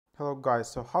Hello guys,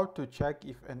 so how to check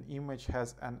if an image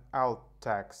has an alt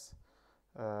text?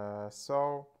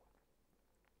 So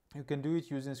you can do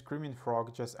it using Screaming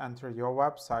Frog. Just enter your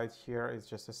website here, it's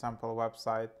just a sample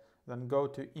website. Then go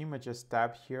to Images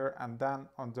tab here, and then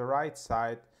on the right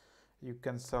side you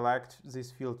can select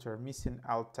this filter, Missing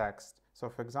alt text. So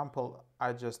for example,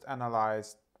 I just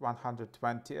analyzed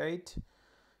 128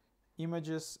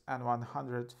 images and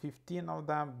 115 of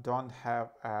them don't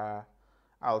have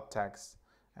alt text.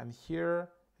 And here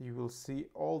you will see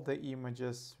all the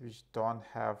images which don't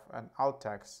have an alt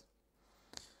text.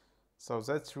 So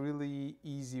that's really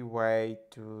easy way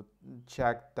to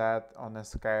check that on a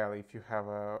scale. If you have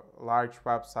a large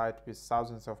website with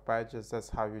thousands of pages, that's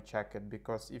how you check it,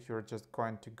 because if you're just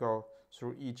going to go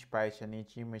through each page and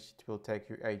each image, it will take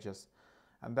you ages.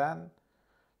 And then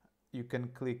you can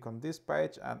click on this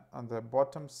page, and on the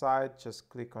bottom side just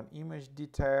click on image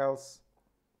details,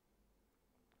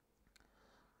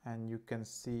 and you can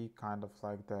see kind of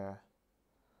like the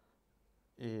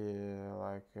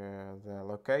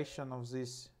location of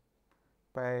this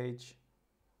page.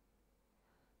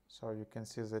 So you can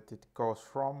see that it goes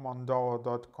from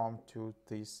Mondolo.com to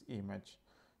this image.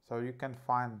 So you can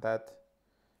find that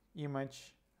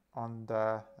image on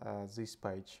the this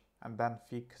page and then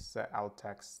fix the alt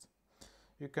text.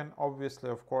 You can obviously,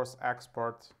 of course,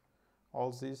 export all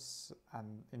this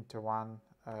and into one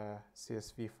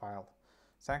CSV file.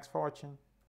 Thanks for watching.